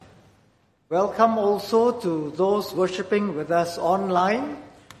Welcome also to those worshiping with us online.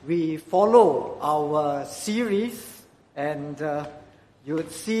 We follow our series, and you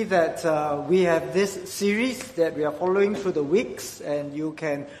would see that we have this series that we are following through the weeks, and you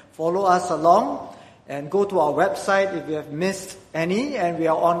can follow us along and go to our website if you have missed any. And we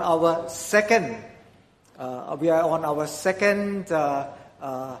are on our second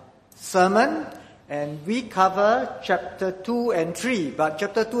sermon. And we cover chapter 2 and 3. But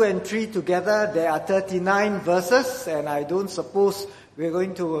chapter 2 and 3 together, there are 39 verses. And I don't suppose we're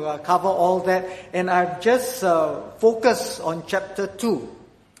going to cover all that. And I've just focused on chapter 2.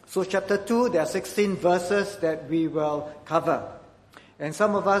 So chapter 2, there are 16 verses that we will cover. And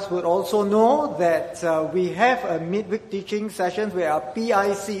some of us would also know that we have a midweek teaching session where our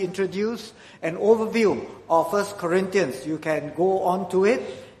PIC introduced an overview of 1 Corinthians. You can go on to it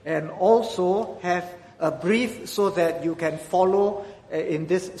and also have a brief so that you can follow in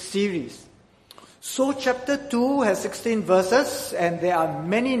this series. So chapter 2 has 16 verses, and there are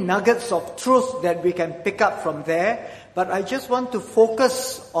many nuggets of truth that we can pick up from there. But I just want to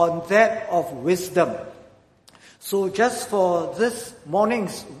focus on that of wisdom. So just for this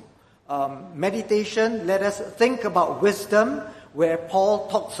morning's meditation, let us think about wisdom where Paul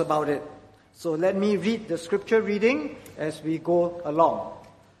talks about it. So let me read the scripture reading as we go along.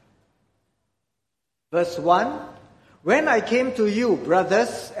 Verse 1, "When I came to you,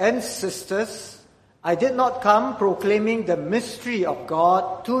 brothers and sisters, I did not come proclaiming the mystery of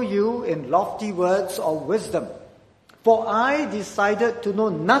God to you in lofty words of wisdom. For I decided to know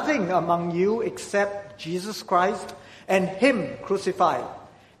nothing among you except Jesus Christ and Him crucified,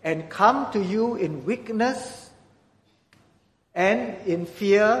 and come to you in weakness and in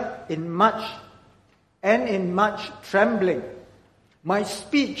fear, in much trembling. My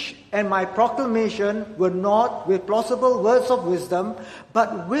speech and my proclamation were not with plausible words of wisdom,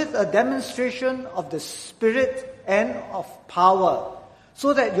 but with a demonstration of the Spirit and of power,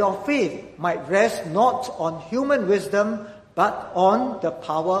 so that your faith might rest not on human wisdom, but on the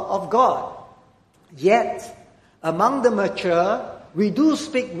power of God. Yet, among the mature, we do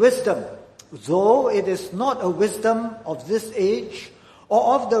speak wisdom, though it is not a wisdom of this age,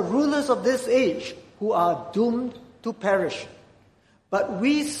 or of the rulers of this age, who are doomed to perish. But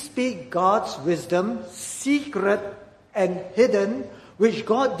we speak God's wisdom, secret and hidden, which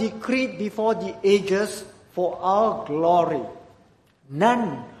God decreed before the ages for our glory.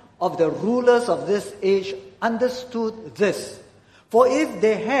 None of the rulers of this age understood this. For if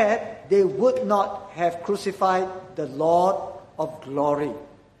they had, they would not have crucified the Lord of glory.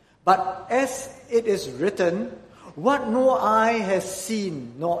 But as it is written, what no eye has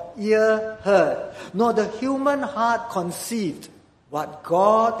seen, nor ear heard, nor the human heart conceived, what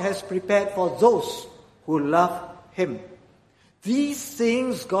God has prepared for those who love Him. These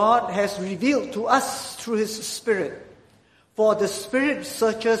things God has revealed to us through His Spirit. For the Spirit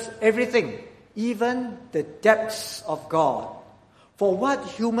searches everything, even the depths of God. For what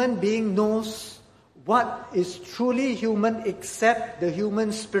human being knows what is truly human except the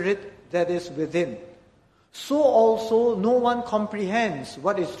human spirit that is within? So also no one comprehends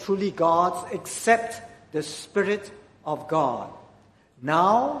what is truly God's except the Spirit of God.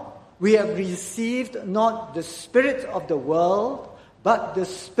 Now we have received not the spirit of the world, but the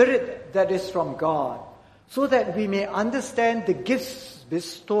Spirit that is from God, so that we may understand the gifts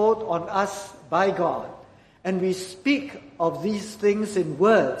bestowed on us by God. And we speak of these things in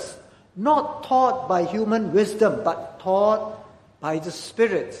words, not taught by human wisdom, but taught by the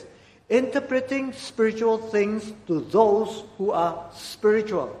Spirit, interpreting spiritual things to those who are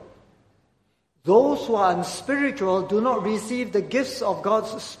spiritual. Those who are unspiritual do not receive the gifts of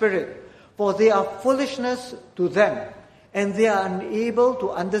God's Spirit, for they are foolishness to them, and they are unable to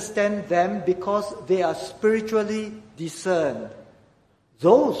understand them because they are spiritually discerned.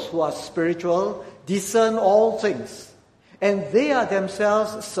 Those who are spiritual discern all things, and they are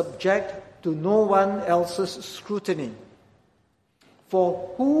themselves subject to no one else's scrutiny.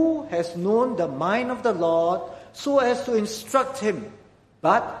 For who has known the mind of the Lord so as to instruct him?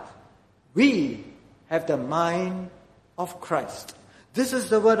 But we have the mind of Christ." This is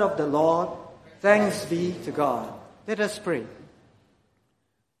the word of the Lord. Thanks be to God. Let us pray.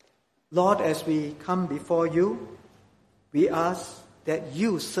 Lord, as we come before you, we ask that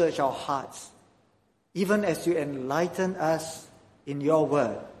you search our hearts, even as you enlighten us in your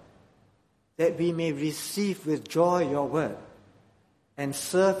word, that we may receive with joy your word and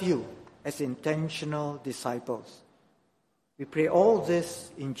serve you as intentional disciples. We pray all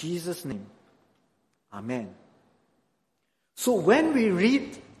this in Jesus' name. Amen. So when we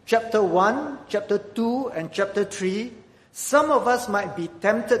read chapter 1, chapter 2, and chapter 3, Some of us might be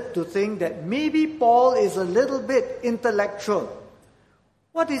tempted to think that maybe Paul is a little bit intellectual.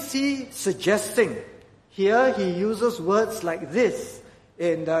 What is he suggesting? Here he uses words like this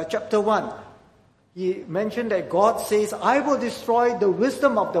in chapter 1. He mentioned that God says, I will destroy the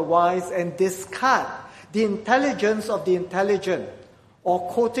wisdom of the wise and discard the intelligence of the intelligent. Or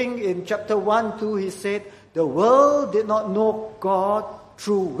quoting in chapter 1-2, he said, the world did not know God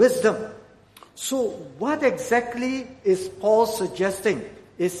through wisdom. So what exactly is Paul suggesting?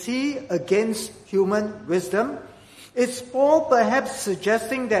 Is he against human wisdom? Is Paul perhaps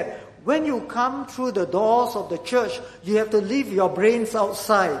suggesting that when you come through the doors of the church, you have to leave your brains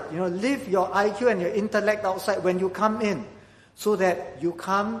outside, leave your IQ and your intellect outside when you come in, so that you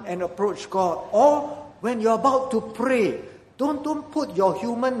come and approach God? Or when you're about to pray, don't put your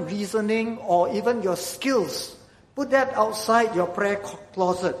human reasoning or even your skills, put that outside your prayer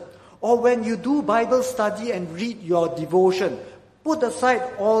closet. Or when you do Bible study and read your devotion, put aside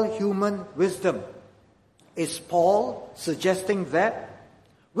all human wisdom. Is Paul suggesting that?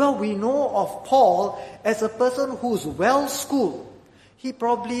 Well, we know of Paul as a person who's well-schooled. He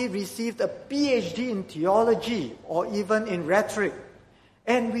probably received a PhD in theology or even in rhetoric.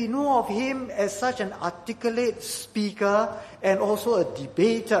 And we know of him as such an articulate speaker and also a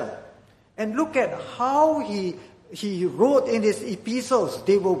debater. And look at how he wrote in his epistles.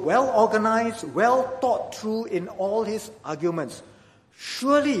 They were well organized, well thought through in all his arguments.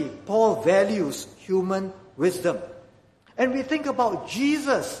 Surely Paul values human wisdom. And we think about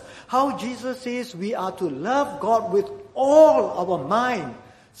Jesus, how Jesus says we are to love God with all our mind,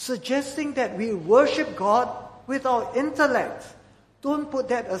 suggesting that we worship God with our intellect. Don't put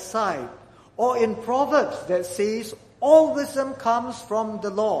that aside. Or in Proverbs that says, all wisdom comes from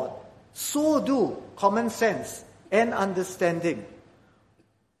the Lord. So do common sense and understanding.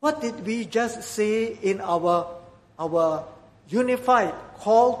 What did we just say in our unified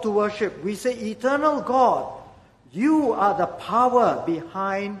call to worship? We say, eternal God, you are the power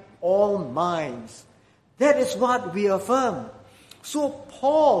behind all minds. That is what we affirm. So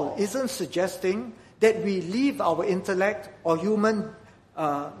Paul isn't suggesting that we leave our intellect or human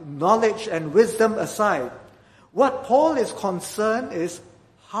knowledge and wisdom aside. What Paul is concerned is,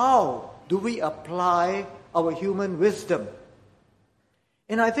 how do we apply our human wisdom?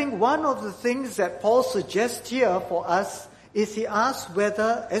 And I think one of the things that Paul suggests here for us is he asks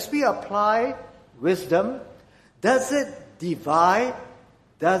whether, as we apply wisdom, does it divide?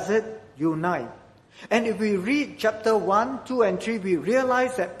 Does it unite? And if we read chapter 1, 2, and 3, we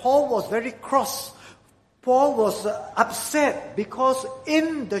realize that Paul was very cross. Paul was upset because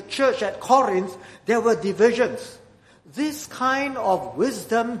in the church at Corinth, there were divisions. This kind of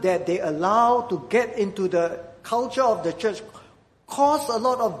wisdom that they allow to get into the culture of the church caused a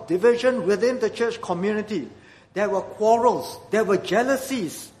lot of division within the church community. There were quarrels, there were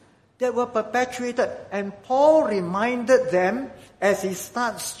jealousies that were perpetuated. And Paul reminded them as he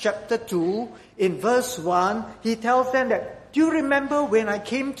starts chapter 2, in verse 1, he tells them that, do you remember when I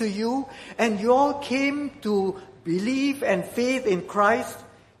came to you and you all came to believe and faith in Christ?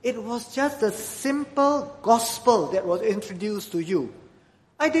 It was just a simple gospel that was introduced to you.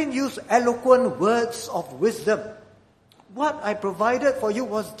 I didn't use eloquent words of wisdom. What I provided for you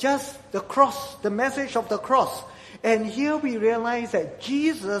was just the cross, the message of the cross. And here we realize that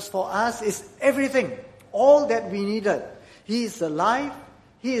Jesus for us is everything, all that we needed. He is the life,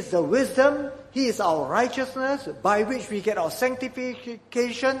 He is the wisdom, He is our righteousness by which we get our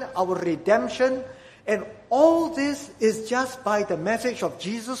sanctification, our redemption. And all this is just by the message of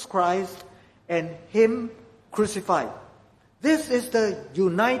Jesus Christ and Him crucified. This is the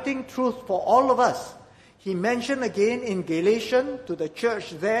uniting truth for all of us. He mentioned again in Galatians to the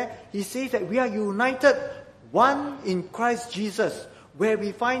church there, he says that we are united one in Christ Jesus, where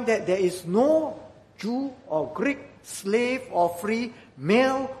we find that there is no Jew or Greek, slave or free,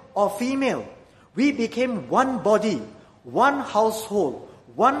 male or female. We became one body, one household,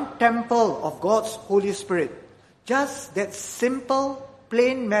 one temple of God's Holy Spirit. Just that simple,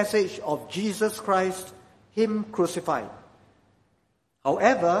 plain message of Jesus Christ, Him crucified.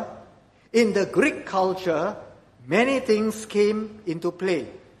 However, in the Greek culture, many things came into play.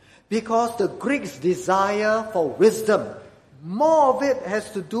 Because the Greeks' desire for wisdom, more of it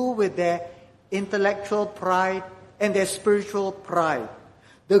has to do with their intellectual pride and their spiritual pride.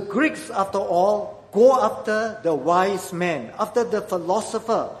 The Greeks, after all, go after the wise man, after the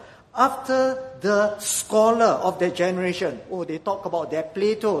philosopher, after the scholar of their generation. Oh, they talk about their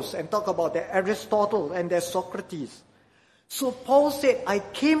Platos and talk about their Aristotle and their Socrates. So Paul said, I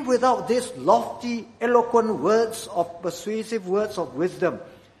came without these lofty, eloquent words of persuasive words of wisdom.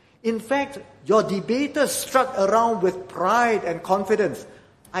 In fact, your debaters strut around with pride and confidence.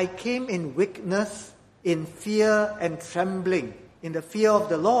 I came in weakness, in fear and trembling, in the fear of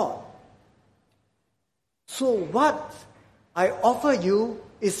the Lord. So what I offer you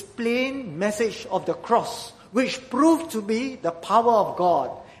is plain message of the cross, which proved to be the power of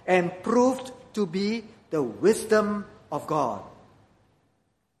God and proved to be the wisdom of God.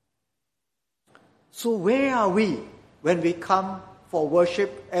 So where are we when we come for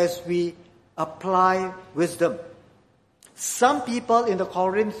worship as we apply wisdom? Some people in the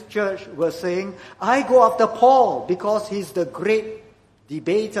Corinth church were saying, I go after Paul because he's the great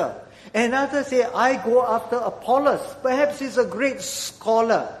debater. And others say, I go after Apollos. Perhaps he's a great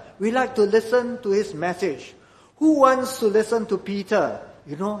scholar. We like to listen to his message. Who wants to listen to Peter?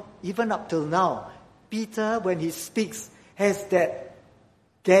 You know, even up till now, Peter, when he speaks, has that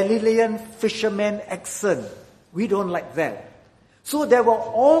Galilean fisherman accent. We don't like that. So there were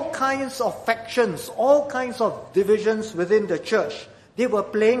all kinds of factions, all kinds of divisions within the church. They were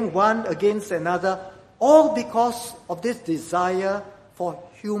playing one against another, all because of this desire for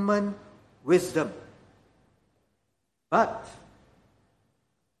human wisdom. But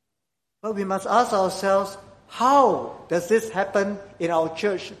we must ask ourselves, how does this happen in our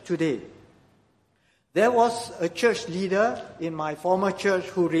church today? There was a church leader in my former church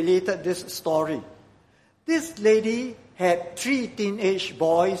who related this story. This lady had 3 teenage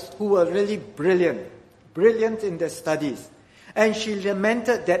boys who were really brilliant in their studies. And she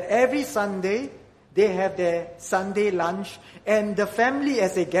lamented that every Sunday they have their Sunday lunch, and the family,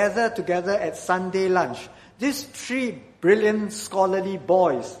 as they gather together at Sunday lunch, these 3 brilliant scholarly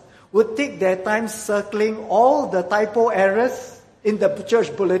boys would take their time circling all the typo errors in the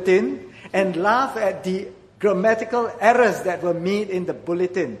church bulletin and laugh at the grammatical errors that were made in the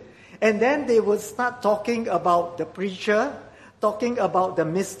bulletin. And then they would start talking about the preacher, talking about the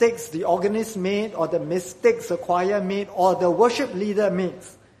mistakes the organist made, or the mistakes the choir made, or the worship leader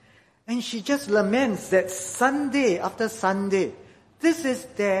makes. And she just laments that Sunday after Sunday, this is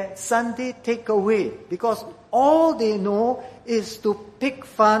their Sunday takeaway, because all they know is to pick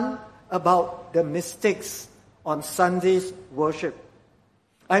fun about the mistakes on Sunday's worship.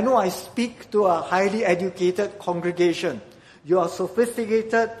 I know I speak to a highly educated congregation. You are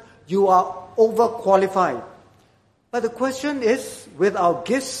sophisticated, you are overqualified. But the question is, with our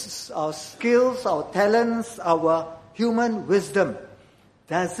gifts, our skills, our talents, our human wisdom,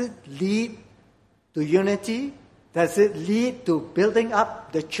 does it lead to unity? Does it lead to building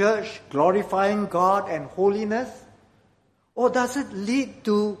up the church, glorifying God and holiness? Or does it lead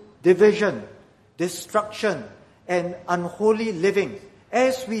to division, destruction, and unholy living,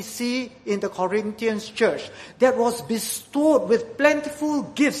 as we see in the Corinthians church that was bestowed with plentiful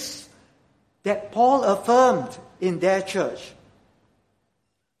gifts that Paul affirmed in their church?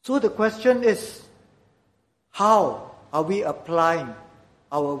 So the question is, how are we applying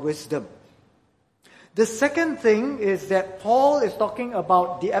our wisdom? The second thing is that Paul is talking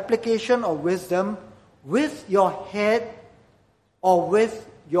about the application of wisdom with your head or with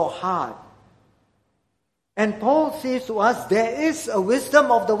your heart. And Paul says to us, there is a wisdom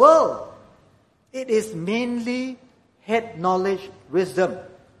of the world. It is mainly head knowledge wisdom.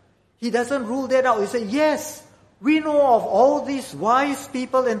 He doesn't rule that out. He says, yes, we know of all these wise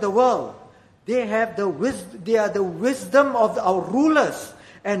people in the world. They are the wisdom of our rulers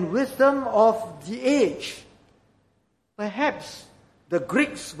and wisdom of the age. Perhaps the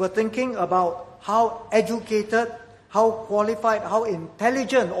Greeks were thinking about how educated, how qualified, how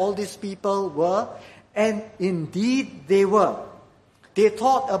intelligent all these people were, and indeed they were. They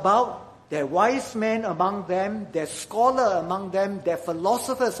thought about their wise men among them, their scholar among them, their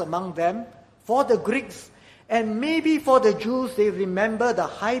philosophers among them. For the Greeks, and maybe for the Jews, they remember the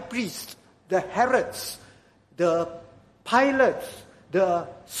high priests, the Herods, the Pilates, the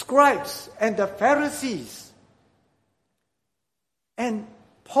scribes, and the Pharisees. And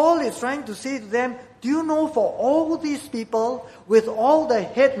Paul is trying to say to them, do you know, for all these people, with all the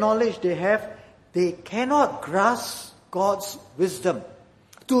head knowledge they have, they cannot grasp God's wisdom.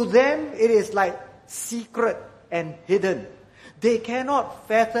 To them, it is like secret and hidden. They cannot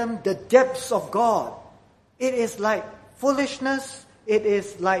fathom the depths of God. It is like foolishness. It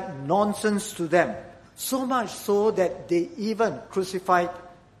is like nonsense to them. So much so that they even crucified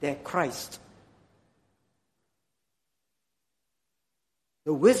their Christ.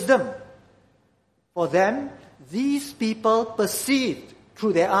 The wisdom, for them, these people perceived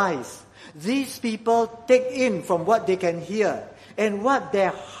through their eyes. These people take in from what they can hear and what their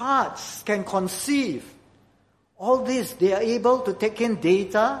hearts can conceive. All this, they are able to take in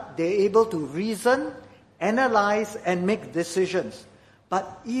data, they are able to reason, analyze, and make decisions.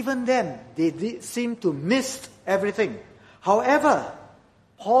 But even then, they seem to miss everything. However,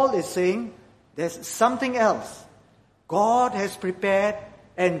 Paul is saying there's something else. God has prepared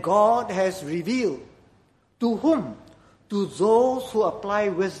and God has revealed. To whom? To those who apply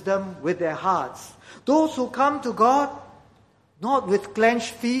wisdom with their hearts. Those who come to God, not with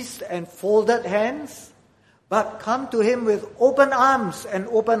clenched fists and folded hands, but come to Him with open arms and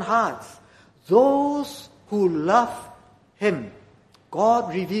open hearts. Those who love Him.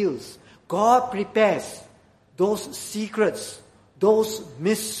 God reveals, God prepares those secrets, those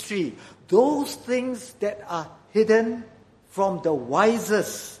mysteries, those things that are hidden from the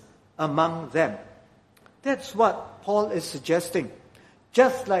wisest among them. That's what Paul is suggesting.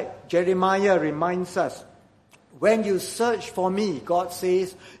 Just like Jeremiah reminds us, when you search for me, God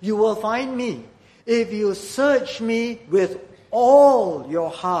says, you will find me. If you search me with all your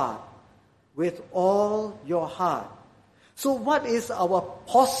heart, with all your heart. So what is our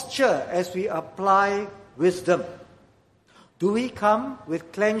posture as we apply wisdom? Do we come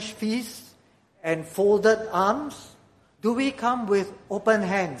with clenched fists and folded arms? Do we come with open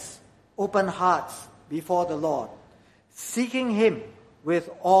hands, open hearts before the Lord, seeking Him with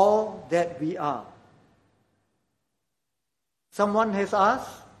all that we are? Someone has asked,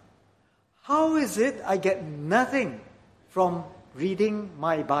 how is it I get nothing from reading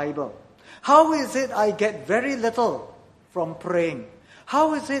my Bible? How is it I get very little from praying?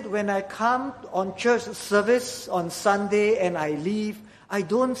 How is it when I come on church service on Sunday and I leave, I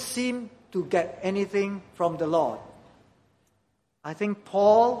don't seem to get anything from the Lord? I think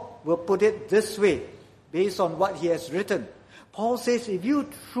Paul will put it this way, based on what he has written. Paul says, if you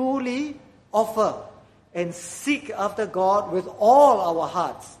truly offer and seek after God with all our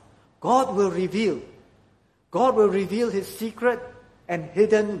hearts, God will reveal. God will reveal His secret and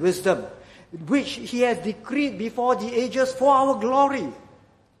hidden wisdom, which He has decreed before the ages for our glory.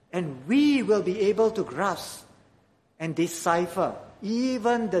 And we will be able to grasp and decipher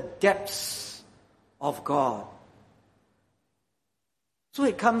even the depths of God. So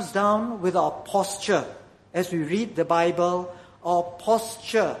it comes down with our posture as we read the Bible, our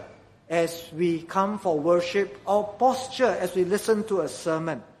posture as we come for worship, our posture as we listen to a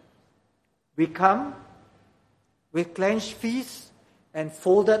sermon. We come with clenched fists and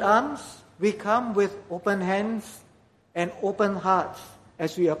folded arms. We come with open hands and open hearts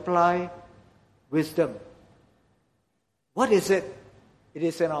as we apply wisdom. What is it? It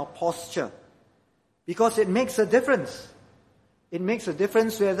is in our posture. Because it makes a difference. It makes a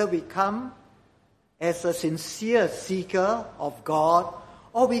difference whether we come as a sincere seeker of God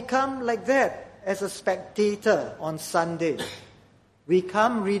or we come like that as a spectator on Sunday. We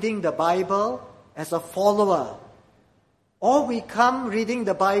come reading the Bible as a follower, or we come reading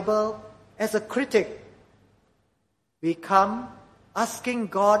the Bible as a critic. We come asking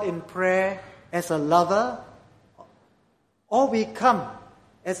God in prayer as a lover, or we come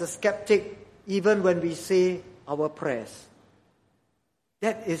as a skeptic even when we say our prayers.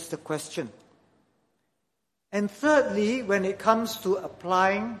 That is the question. And thirdly, when it comes to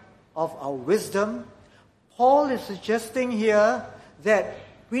applying of our wisdom, Paul is suggesting here that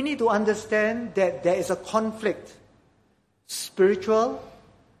we need to understand that there is a conflict. Spiritual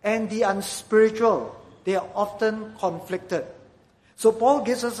and the unspiritual, they are often conflicted. So Paul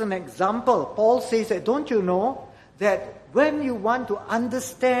gives us an example. Paul says that, don't you know that when you want to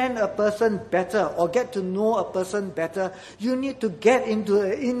understand a person better or get to know a person better, you need to get into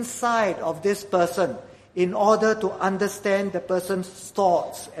the inside of this person in order to understand the person's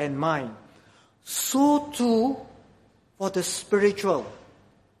thoughts and mind. So too for the spiritual.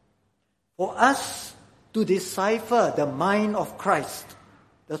 For us to decipher the mind of Christ,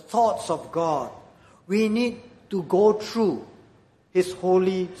 the thoughts of God, we need to go through His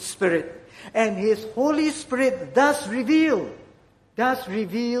Holy Spirit. And His Holy Spirit does reveal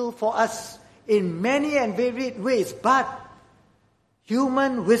for us in many and varied ways. But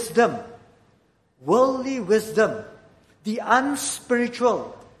human wisdom, worldly wisdom, the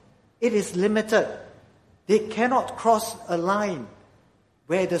unspiritual, it is limited. They cannot cross a line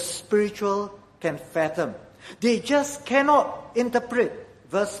where the spiritual can fathom. They just cannot interpret.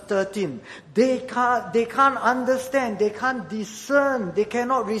 Verse 13, they can't understand, they can't discern, they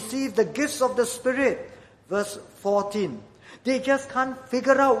cannot receive the gifts of the Spirit. Verse 14, they just can't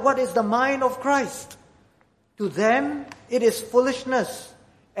figure out what is the mind of Christ. To them, it is foolishness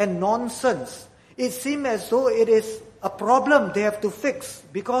and nonsense. It seems as though it is a problem they have to fix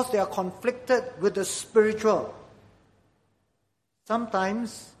because they are conflicted with the spiritual.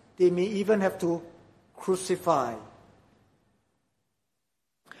 Sometimes they may even have to crucify.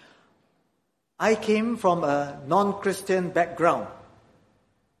 I came from a non-Christian background.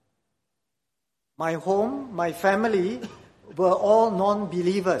 My home, my family were all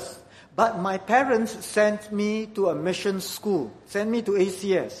non-believers. But my parents sent me to a mission school, sent me to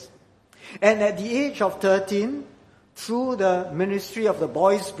ACS. And at the age of 13, through the ministry of the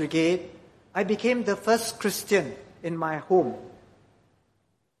Boys Brigade, I became the first Christian in my home.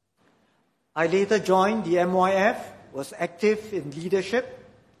 I later joined the MYF, was active in leadership.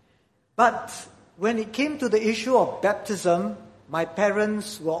 But when it came to the issue of baptism, my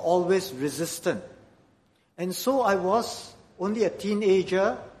parents were always resistant. And so I was only a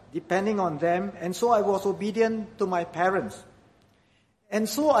teenager, depending on them, and so I was obedient to my parents. And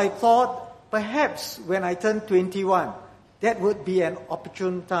so I thought, perhaps when I turned 21, that would be an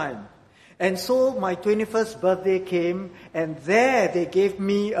opportune time. And so my 21st birthday came, and there they gave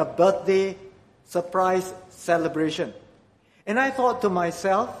me a birthday surprise celebration. And I thought to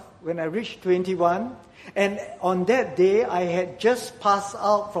myself, when I reached 21, and on that day I had just passed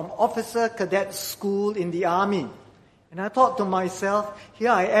out from officer cadet school in the army. And I thought to myself,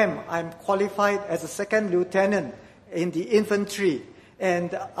 here I am, I'm qualified as a second lieutenant in the infantry.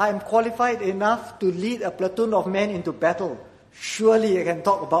 And I'm qualified enough to lead a platoon of men into battle. Surely I can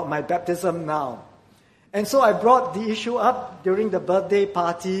talk about my baptism now. And so I brought the issue up during the birthday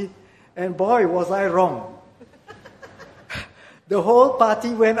party, and boy, was I wrong. The whole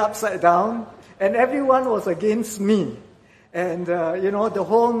party went upside down, and everyone was against me. And, the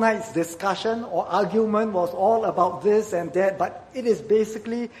whole night's discussion or argument was all about this and that, but it is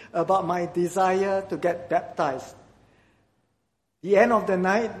basically about my desire to get baptized. The end of the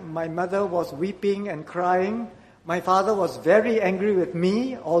night, my mother was weeping and crying. My father was very angry with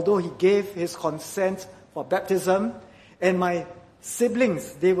me, although he gave his consent for baptism. And my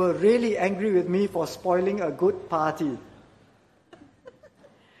siblings, they were really angry with me for spoiling a good party.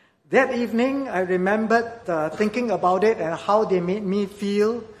 That evening, I remembered thinking about it and how they made me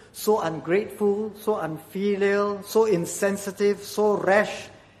feel so ungrateful, so unfilial, so insensitive, so rash,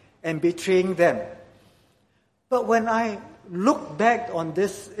 and betraying them. But when I look back on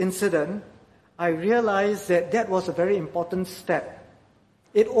this incident, I realized that that was a very important step.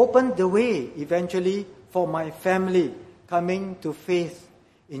 It opened the way eventually for my family coming to faith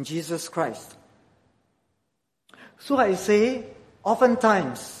in Jesus Christ. So I say,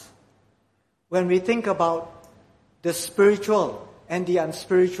 oftentimes, when we think about the spiritual and the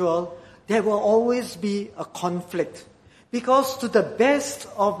unspiritual, there will always be a conflict. Because to the best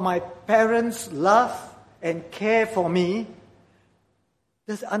of my parents' love and care for me,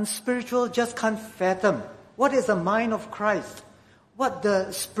 the unspiritual just can't fathom what is the mind of Christ, what the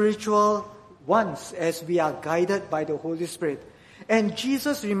spiritual wants as we are guided by the Holy Spirit. And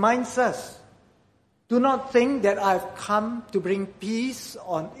Jesus reminds us, do not think that I have come to bring peace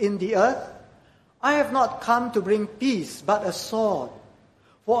in the earth. I have not come to bring peace, but a sword.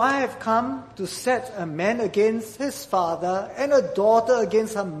 For I have come to set a man against his father, and a daughter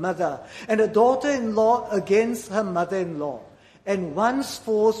against her mother, and a daughter-in-law against her mother-in-law. And one's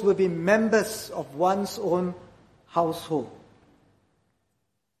foes will be members of one's own household.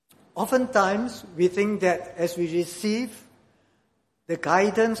 Oftentimes, we think that as we receive the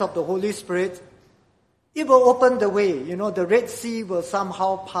guidance of the Holy Spirit, it will open the way. The Red Sea will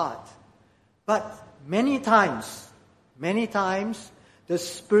somehow part. But many times, the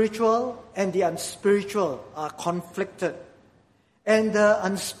spiritual and the unspiritual are conflicted. And the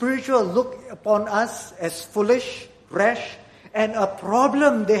unspiritual look upon us as foolish, rash, and a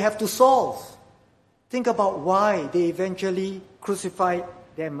problem they have to solve. Think about why they eventually crucified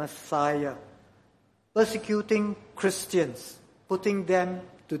their Messiah, persecuting Christians, putting them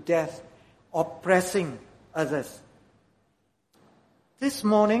to death, oppressing others. This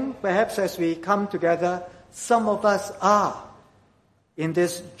morning, perhaps as we come together, some of us are in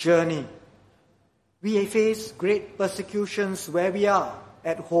this journey. We face great persecutions where we are,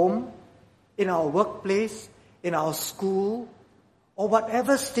 at home, in our workplace, in our school, or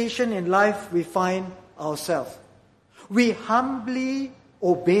whatever station in life we find ourselves. We humbly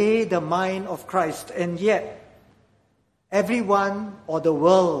obey the mind of Christ, and yet everyone or the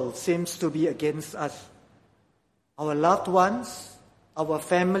world seems to be against us. Our loved ones, our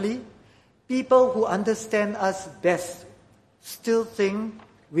family, people who understand us best, still think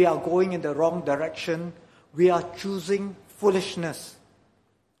we are going in the wrong direction. We are choosing foolishness.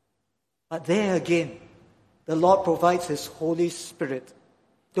 But there again, the Lord provides His Holy Spirit.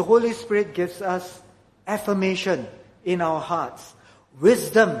 The Holy Spirit gives us affirmation in our hearts,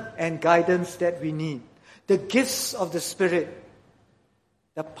 wisdom and guidance that we need, the gifts of the Spirit,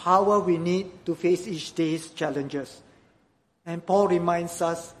 the power we need to face each day's challenges. And Paul reminds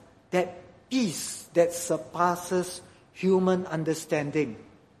us that peace that surpasses human understanding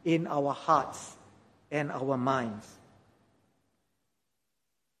in our hearts and our minds.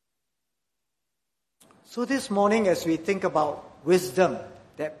 So this morning, as we think about wisdom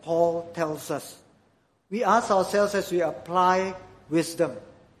that Paul tells us, we ask ourselves as we apply wisdom,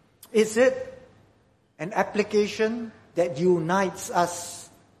 is it an application that unites us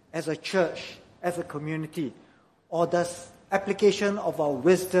as a church, as a community, or does application of our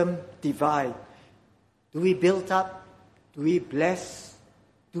wisdom divide? Do we build up? Do we bless?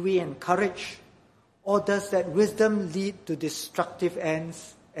 Do we encourage? Or does that wisdom lead to destructive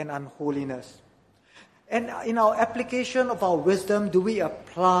ends and unholiness? And in our application of our wisdom, do we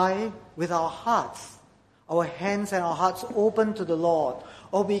apply with our hearts, our hands and our hearts open to the Lord?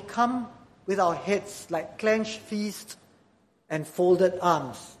 Or we come with our heads like clenched fists and folded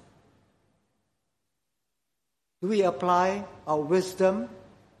arms? Do we apply our wisdom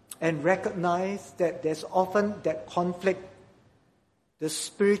and recognize that there's often that conflict, the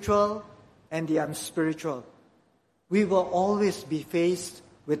spiritual and the unspiritual? We will always be faced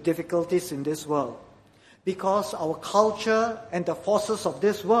with difficulties in this world because our culture and the forces of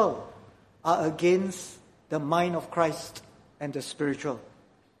this world are against the mind of Christ and the spiritual.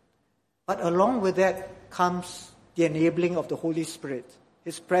 But along with that comes the enabling of the Holy Spirit,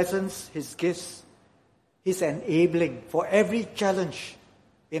 His presence, His gifts, His enabling for every challenge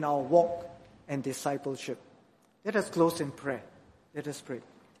in our walk and discipleship. Let us close in prayer. Let us pray.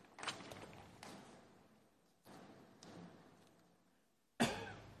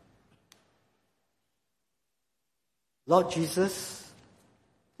 Lord Jesus,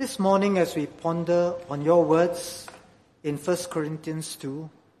 this morning as we ponder on your words in 1 Corinthians 2,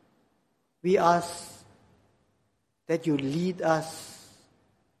 we ask that you lead us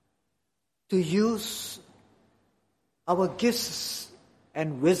to use our gifts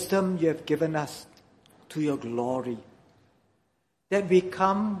and wisdom you have given us to your glory. That we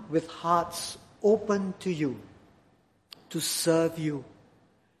come with hearts open to you, to serve you,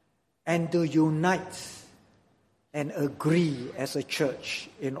 and to unite and agree as a church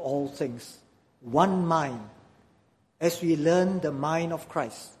in all things. One mind, as we learn the mind of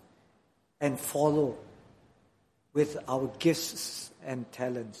Christ and follow with our gifts and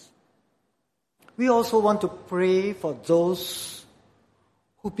talents. We also want to pray for those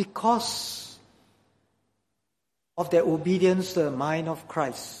who, because of their obedience to the mind of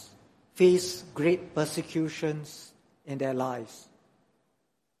Christ, face great persecutions in their lives.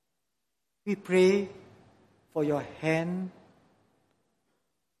 We pray for your hand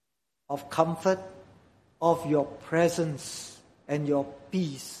of comfort, of your presence and your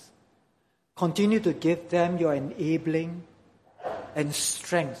peace. Continue to give them your enabling and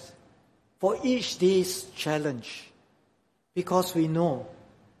strength for each day's challenge, because we know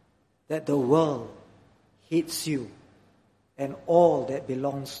that the world hates you and all that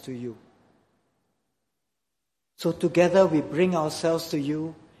belongs to you. So together we bring ourselves to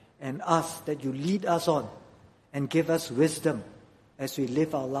you and ask that you lead us on and give us wisdom as we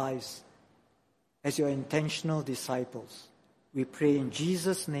live our lives as your intentional disciples. We pray in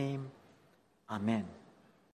Jesus' name. Amen.